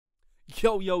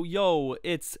Yo, yo, yo,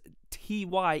 it's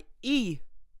TYE. You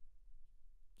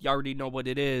already know what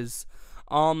it is.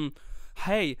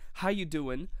 Hey, how you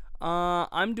doing?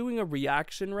 I'm doing a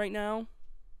reaction right now.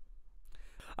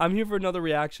 I'm here for another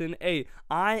reaction. Hey,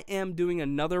 I am doing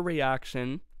another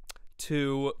reaction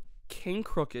to King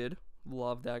Crooked.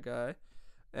 Love that guy.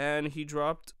 And he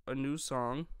dropped a new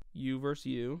song, You vs.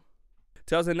 You.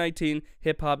 2019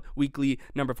 Hip Hop Weekly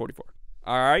number 44.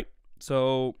 Alright,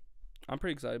 so I'm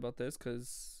pretty excited about this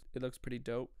because it looks pretty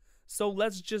dope. So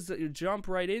let's just jump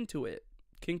right into it.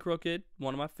 King Crooked,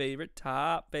 one of my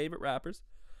top favorite rappers.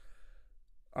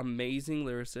 Amazing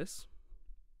lyricist.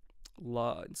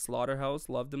 Slaughterhouse,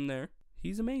 loved him there.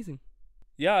 He's amazing.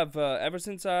 Yeah, I've ever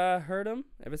since I heard him,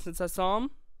 ever since I saw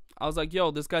him, I was like,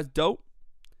 yo, this guy's dope.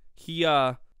 He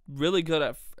really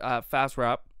good at fast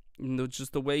rap.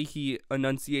 Just the way he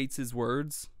enunciates his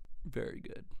words, very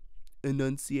good.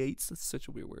 Enunciates, that's such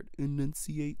a weird word.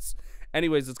 Enunciates.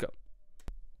 Anyways, let's go.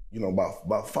 You know,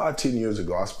 about 5-10 years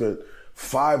ago, I spent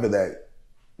 5 of that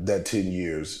 10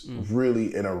 years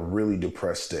really in a really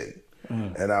depressed state.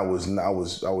 And I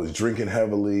was drinking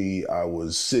heavily. I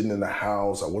was sitting in the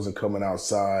house. I wasn't coming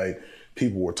outside.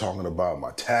 People were talking about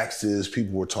my taxes.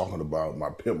 People were talking about my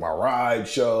Pimp My Ride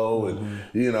show, and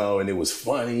you know, and it was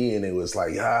funny, and it was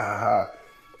like ha ha ha.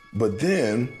 But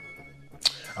then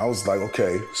I was like,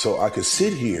 okay, so I could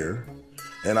sit here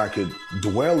and I could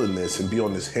dwell in this and be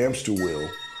on this hamster wheel,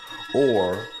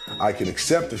 or I can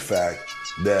accept the fact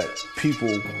that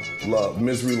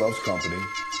misery loves company,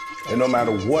 and no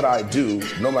matter what I do,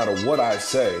 no matter what I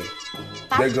say,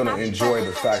 they're gonna enjoy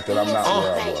the fact that I'm not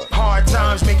where I was. Hard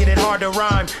times making it hard to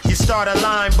rhyme. You start a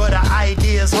line, but an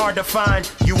idea is hard to find.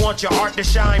 You want your art to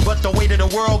shine, but the weight of the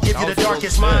world give you the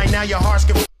darkest mind. Now your heart's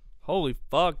holy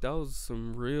fuck, that was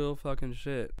some real fucking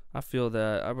shit. I feel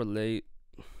that. I relate.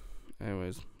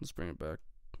 Anyways, let's bring it back.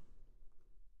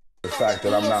 The fact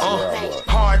that I'm not where I was.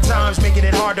 Hard times making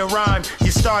it hard to rhyme.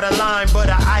 You start a line, but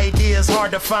an idea is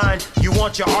hard to find. You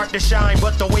want your art to shine,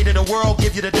 but the weight of the world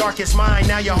give you the darkest mind.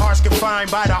 Now your heart's confined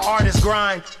by the artist's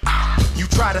grind. You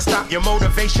try to stop, your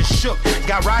motivation shook.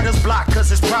 Got writer's block, cause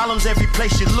there's problems every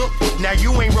place you look. Now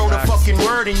you ain't wrote a fucking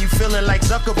word and you feeling like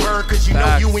Zuckerberg, cause you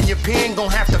know you and your pen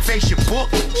gon' have to face your book.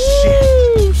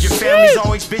 Shit. Your family's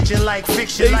always bitching like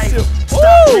fiction life.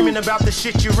 Stop dreaming about the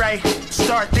shit you write.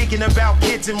 Start thinking about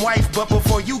kids and wife. But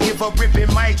before you give up ripping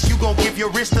mics, you gon' give your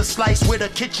wrist a slice with a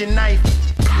kitchen knife.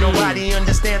 Nobody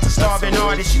understands a starving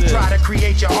artist. You try to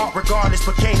create your art regardless,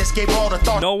 but can't escape all the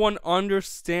thoughts. No one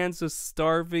understands a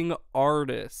starving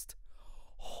artist.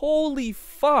 Holy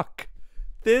fuck.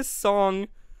 This song,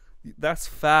 that's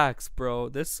facts, bro.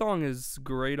 This song is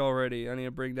great already. I need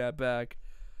to bring that back.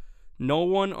 No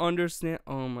one understands.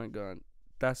 Oh my god.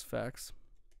 That's facts.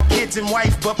 Kids and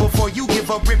wife, but before you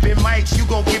give up ripping mics, you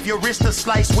gon' give your wrist a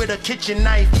slice with a kitchen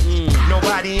knife.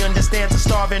 Nobody understands a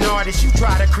starving artist. You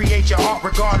try to create your art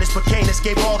regardless, but can't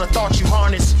escape all the thoughts you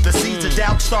harness. The seeds of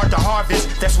doubt start to harvest.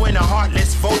 That's when a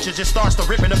heartless vulture just starts to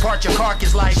ripping apart your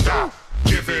carcass like stop.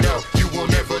 Give it up, you will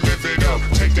never live it up.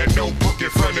 Take that notebook in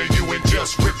front of you and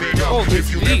just rip it up.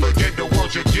 If you never get the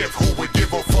world your gift, who would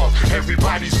give a fuck?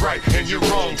 Everybody's right and you're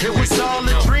wrong. It was all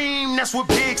a dream, that's what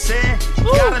Big said.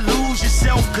 Gotta lose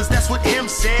yourself, cause that's what M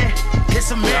said.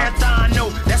 It's a marathon, no,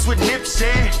 that's what Nip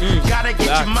said. Gotta get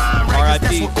your mind right, cause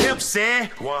that's what Pimp said.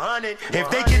 100,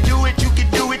 if they can do it, you can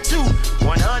do it too.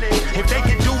 100, if they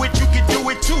can do it, you can do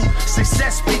it too.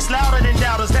 Success speaks louder than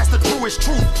doubters, that's the truest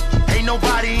truth. Ain't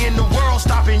nobody in the world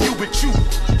stopping you but you.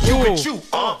 But you.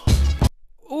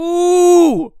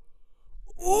 Ooh.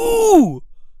 Ooh.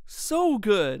 So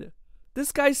good.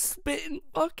 This guy's spitting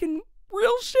fucking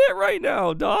real shit right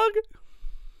now, dog.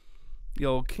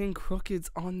 Yo, King Crooked's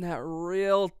on that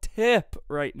real tip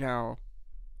right now.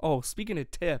 Oh, speaking of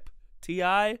tip,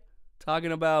 T.I.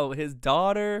 talking about his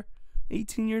daughter,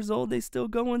 18 years old, they still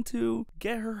going to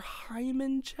get her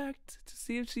hymen checked to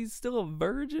see if she's still a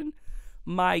virgin.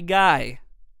 My guy.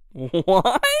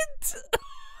 What?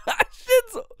 That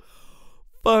shit's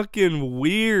fucking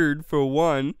weird, for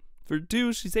one. For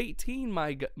two, she's 18,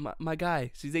 my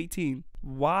guy. She's 18.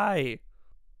 Why?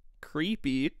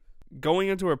 Creepy. Going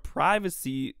into her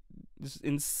privacy is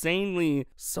insanely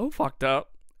so fucked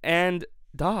up. And,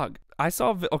 dog, I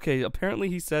saw... Okay, apparently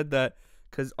he said that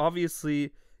because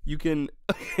obviously you can...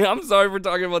 I'm sorry for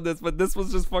talking about this, but this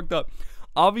was just fucked up.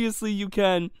 Obviously you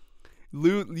can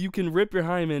rip your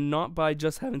hymen not by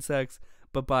just having sex,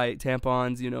 but by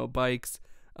tampons, you know, bikes,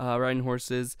 riding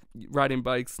horses, riding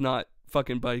bikes, not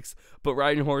fucking bikes, but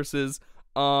riding horses,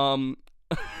 or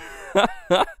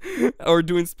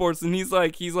doing sports. And he's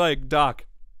like, Doc,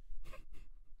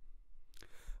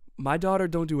 my daughter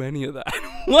don't do any of that.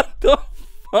 What the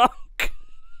fuck?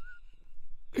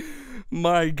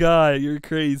 My God, you're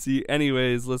crazy.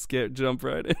 Anyways, let's jump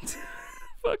right into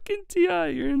fucking T.I.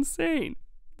 You're insane.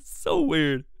 So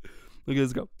weird. Look at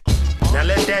this go. Now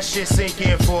let that shit sink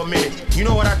in for a minute. You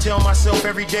know what I tell myself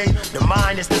every day? The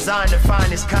mind is designed to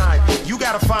find its kind. You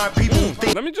gotta find people who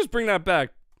think. Let me just bring that back.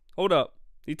 Hold up.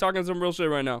 He talking some real shit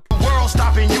right now. The world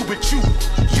stopping you but you.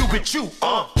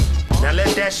 Now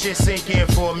let that shit sink in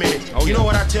for a minute. You know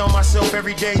what I tell myself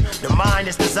every day? The mind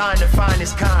is designed to find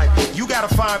its kind. You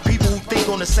gotta find people who think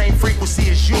on the same frequency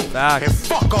as you. Facts. And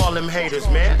fuck all them haters,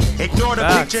 man. Ignore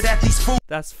the picture that these fools.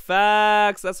 That's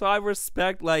facts. That's why I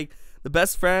respect, like, my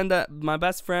best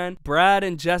friend, Brad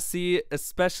and Jesse,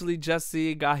 especially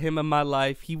Jesse, got him in my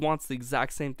life. He wants the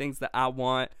exact same things that I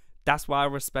want. That's why I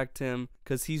respect him,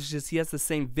 because he has the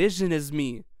same vision as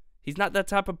me. He's not that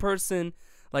type of person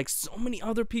like so many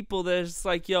other people that is just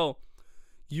like, yo,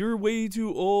 you're way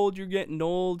too old, you're getting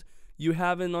old, you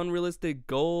having unrealistic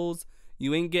goals,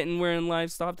 you ain't getting where in life,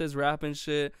 stop this rapping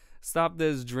shit, stop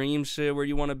this dream shit where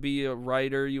you want to be a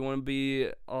writer, you want to be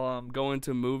going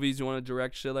to movies, you want to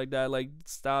direct shit like that, like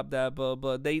stop that.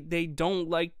 But they don't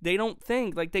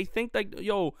think like, they think like,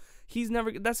 yo,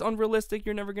 that's unrealistic,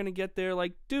 you're never gonna get there.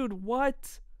 Like, dude,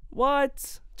 what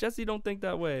Jesse don't think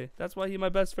that way. That's why he's my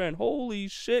best friend. Holy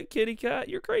shit, kitty cat,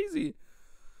 you're crazy.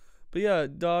 But yeah,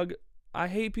 dog, I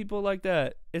hate people like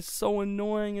that. It's so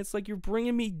annoying. It's like, you're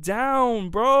bringing me down,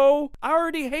 bro. I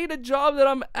already hate a job that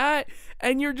I'm at,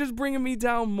 and you're just bringing me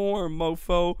down more,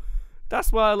 mofo.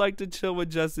 That's why I like to chill with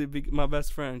Jesse, my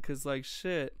best friend, because, like,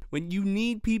 shit, when you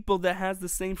need people that has the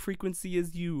same frequency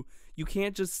as you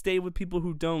can't just stay with people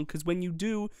who don't, because when you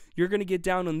do, you're going to get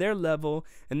down on their level,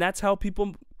 and that's how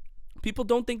people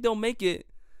don't think they'll make it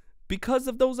because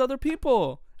of those other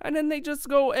people. And then they just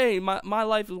go, hey, my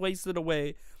life is wasted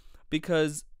away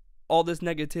because all this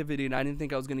negativity, and I didn't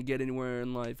think I was going to get anywhere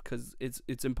in life because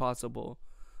it's impossible.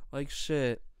 Like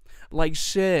shit.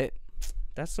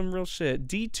 That's some real shit.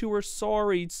 Detour,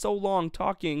 sorry, so long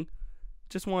talking.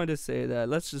 Just wanted to say that.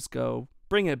 Let's just go.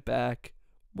 Bring it back.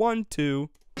 1, 2.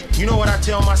 You know what I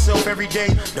tell myself every day?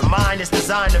 The mind is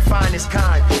designed to find its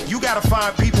kind. You gotta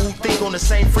find people who think on the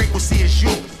same frequency as you.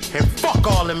 And fuck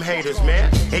all them haters,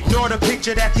 man. Ignore the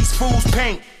picture that these fools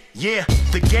paint. Yeah,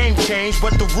 the game changed,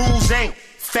 but the rules ain't.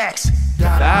 Facts.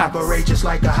 Gotta operate just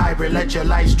like a hybrid. Let your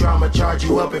life's drama charge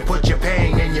you up and put your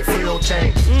pain in your fuel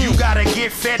tank. You gotta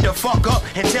get fed the fuck up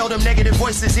and tell them negative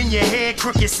voices in your head.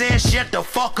 Crooked says shut the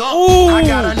fuck up. Ooh, I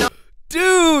gotta know.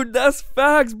 Dude, that's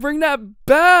facts. Bring that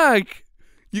back.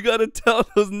 You gotta tell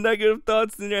those negative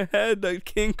thoughts in your head that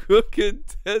King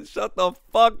Crooked said, shut the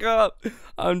fuck up.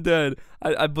 I'm dead.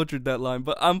 I butchered that line,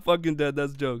 but I'm fucking dead.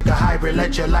 That's joke. The hybrid,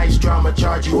 let your life's drama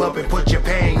charge you up and put your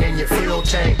pain in your fuel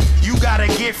tank. You gotta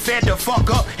get fed the fuck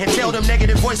up and tell them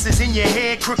negative voices in your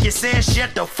head. Crooked says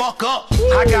shut the fuck up.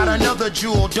 I got another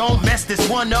jewel, don't mess this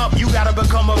one up. You gotta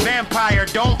become a vampire,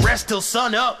 don't rest till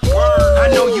sun up. I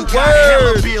know you got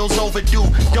hella bills overdue.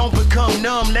 Don't become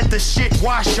numb, let the shit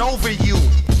wash over you.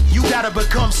 You gotta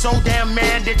become so damn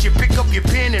mad that you pick up your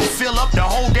pen and fill up the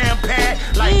whole damn pad.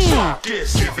 Like fuck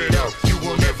this. Give it up, you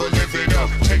will never live it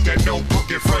up. Take that notebook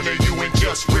in front of you and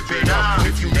just rip it up.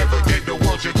 If you never gave the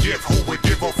world your gift, who would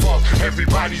give a fuck?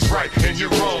 Everybody's right and you're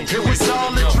wrong. It was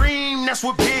all a dream, that's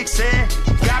what Big said.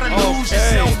 Gotta lose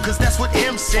yourself, cause that's what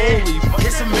M said.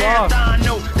 It's a marathon,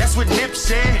 no, that's what Nip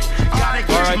said. Gotta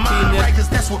get your mind right, cause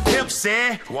that's what Pimp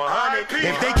said. 100.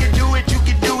 If they can do it, you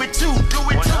can do it too. Do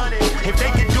it too. If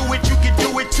they can do it, you can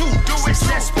do it too.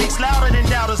 Success speaks louder than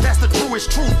doubters, that's the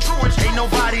truest truth. Ain't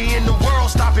nobody in the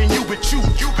world stopping you but you.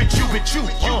 You but you but you.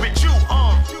 You but you.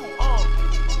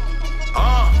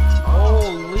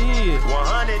 Holy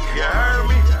 100, you heard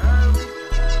me?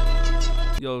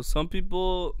 Yo, some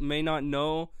people may not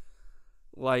know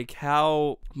like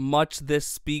how much this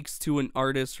speaks to an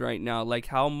artist right now, like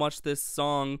how much this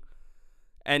song,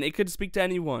 and it could speak to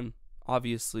anyone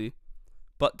obviously,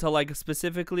 but to like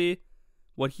specifically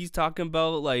what he's talking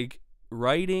about, like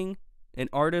writing, an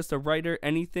artist, a writer,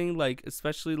 anything, like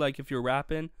especially like if you're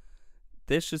rapping,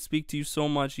 this should speak to you so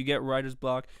much. You get writer's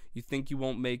block, you think you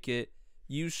won't make it,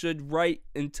 you should write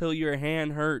until your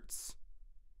hand hurts,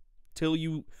 till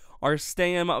you are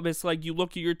staying up. It's like you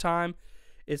look at your time,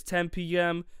 it's 10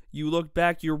 p.m. You look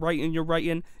back, you're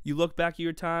writing. You look back at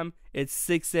your time, it's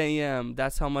 6 a.m.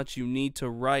 That's how much you need to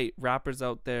write. Rappers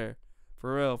out there,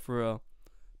 for real.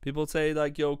 People say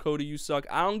like, yo, Cody, you suck.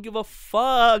 I don't give a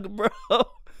fuck, bro.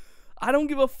 I don't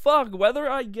give a fuck whether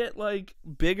I get like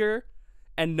bigger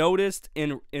and noticed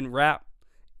in rap,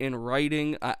 in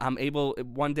writing. I'm able,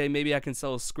 one day maybe I can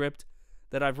sell a script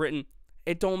that I've written.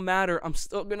 It don't matter. I'm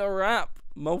still gonna rap,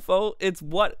 mofo. It's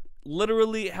what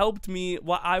literally helped me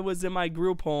while I was in my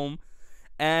group home,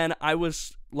 and I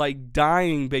was like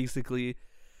dying basically,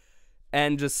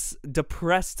 and just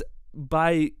depressed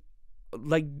by,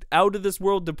 like, out of this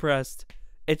world depressed.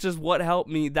 It's just what helped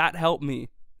me. That helped me,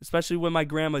 especially when my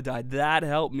grandma died. That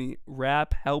helped me.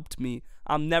 Rap helped me.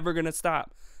 I'm never gonna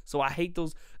stop. So I hate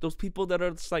those people that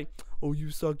are just like, oh,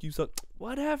 you suck.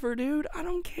 Whatever, dude. I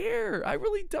don't care. I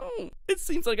really don't. It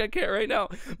seems like I care right now,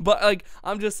 but like,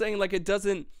 I'm just saying, like, it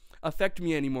doesn't affect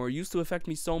me anymore. It used to affect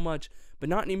me so much, but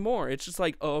not anymore. It's just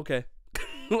like, oh, okay.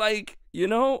 Like, you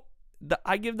know,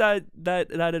 I give that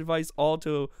advice all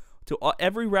to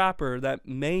every rapper that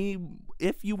may,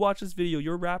 if you watch this video,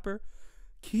 you're a rapper,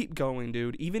 keep going,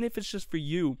 dude. Even if it's just for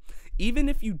you. Even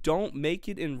if you don't make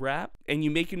it in rap and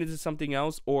you make it into something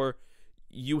else, or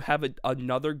you have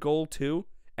another goal too,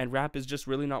 and rap is just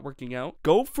really not working out,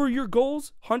 go for your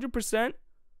goals 100%.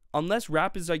 Unless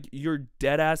rap is like your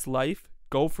dead ass life,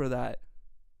 go for that.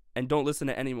 And don't listen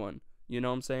to anyone. You know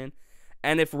what I'm saying?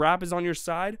 And if rap is on your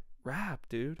side, rap,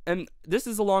 dude. And this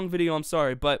is a long video, I'm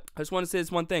sorry, but I just want to say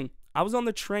this one thing. I was on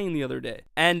the train the other day,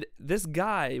 and this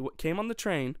guy came on the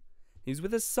train. He's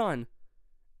with his son,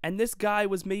 and this guy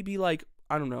was maybe like,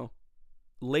 I don't know,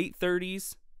 late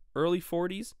 30s, early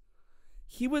 40s.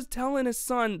 He was telling his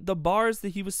son the bars that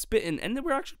he was spitting, and they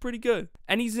were actually pretty good.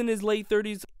 And he's in his late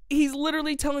 30s. He's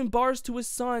literally telling bars to his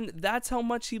son. That's how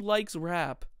much he likes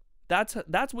rap.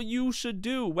 That's what you should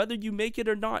do, whether you make it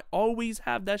or not. Always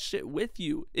have that shit with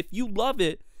you. If you love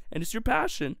it and it's your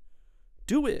passion,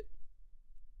 do it.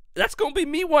 That's gonna be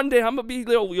me one day. I'm gonna be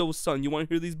like, yo, son, you want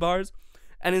to hear these bars?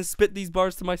 And then spit these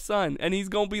bars to my son, and he's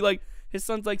gonna be like, his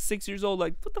son's like 6 years old,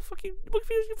 like, what the fuck you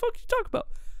talk about?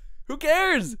 Who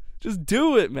cares? Just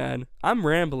do it, man. I'm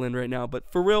rambling right now,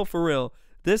 but for real,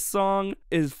 this song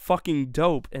is fucking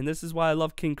dope, and this is why I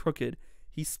love King Crooked.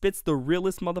 He spits the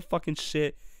realest motherfucking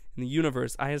shit in the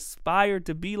universe. I aspire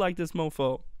to be like this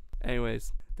mofo.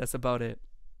 Anyways, that's about it.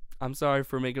 I'm sorry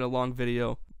for making a long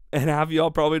video, and half of y'all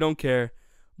probably don't care,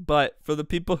 but for the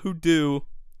people who do,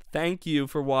 thank you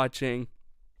for watching.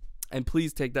 And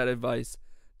please take that advice.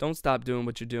 Don't stop doing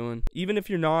what you're doing. Even if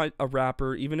you're not a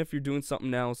rapper, even if you're doing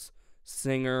something else,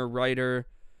 singer, writer,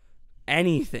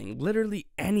 anything, literally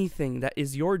anything that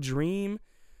is your dream,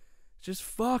 just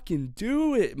fucking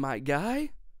do it, my guy.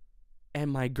 And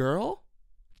my girl,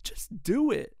 just do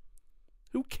it.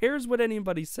 Who cares what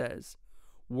anybody says?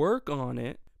 Work on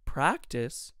it,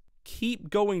 practice, keep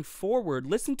going forward.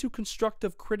 Listen to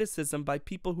constructive criticism by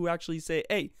people who actually say,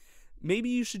 hey, maybe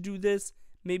you should do this.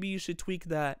 Maybe you should tweak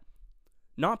that.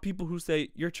 Not people who say,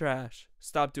 you're trash,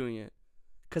 stop doing it.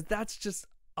 Because that's just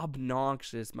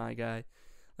obnoxious, my guy.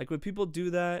 Like, when people do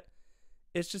that,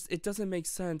 it's just, it doesn't make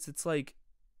sense. It's like,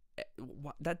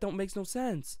 that don't makes no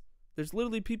sense. There's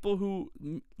literally people who,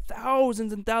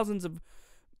 thousands and thousands of,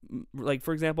 like,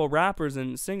 for example, rappers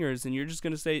and singers, and you're just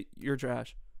going to say, you're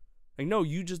trash. Like, no,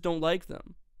 you just don't like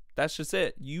them. That's just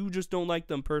it. You just don't like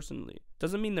them personally.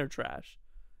 Doesn't mean they're trash.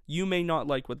 You may not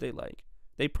like what they like.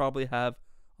 They probably have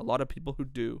a lot of people who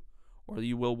do, or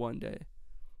you will one day.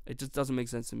 It just doesn't make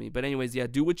sense to me. But anyways, yeah,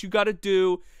 do what you gotta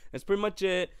do. That's pretty much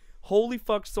it. Holy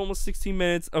fuck, it's almost 16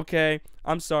 minutes. Okay,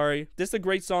 I'm sorry. This is a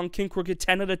great song. King Crooked,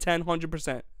 10 out of 10,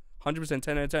 100%. 100%,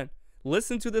 10 out of 10.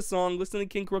 Listen to this song. Listen to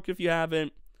King Crooked if you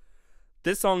haven't.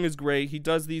 This song is great. He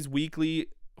does these weekly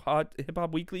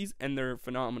hip-hop weeklies, and they're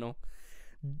phenomenal.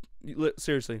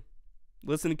 Seriously.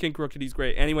 Listen to King Crooked. He's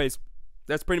great. Anyways,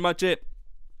 that's pretty much it.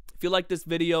 If you like this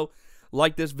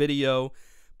video,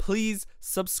 please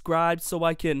subscribe so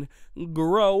I can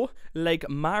grow like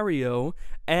Mario.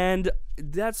 And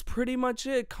that's pretty much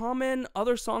it. Comment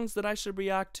other songs that I should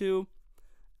react to,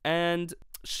 and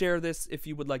share this if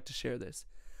you would like to share this.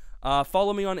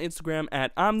 Follow me on Instagram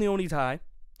at imtheonlytye.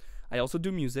 I also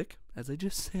do music, as I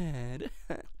just said.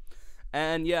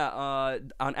 And yeah,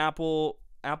 on Apple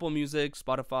Music,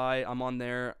 Spotify, I'm on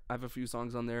there. I have a few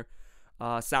songs on there.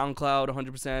 SoundCloud,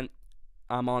 100%,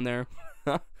 I'm on there.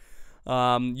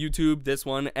 YouTube, this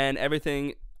one, and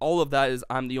everything, all of that is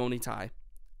I'm the Only Ty.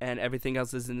 And everything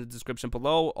else is in the description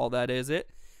below. All that is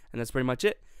it. And that's pretty much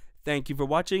it. Thank you for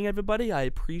watching, everybody. I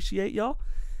appreciate y'all.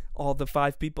 All the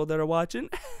 5 people that are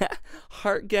watching.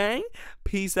 Heart gang.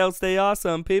 Peace out. Stay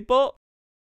awesome, people.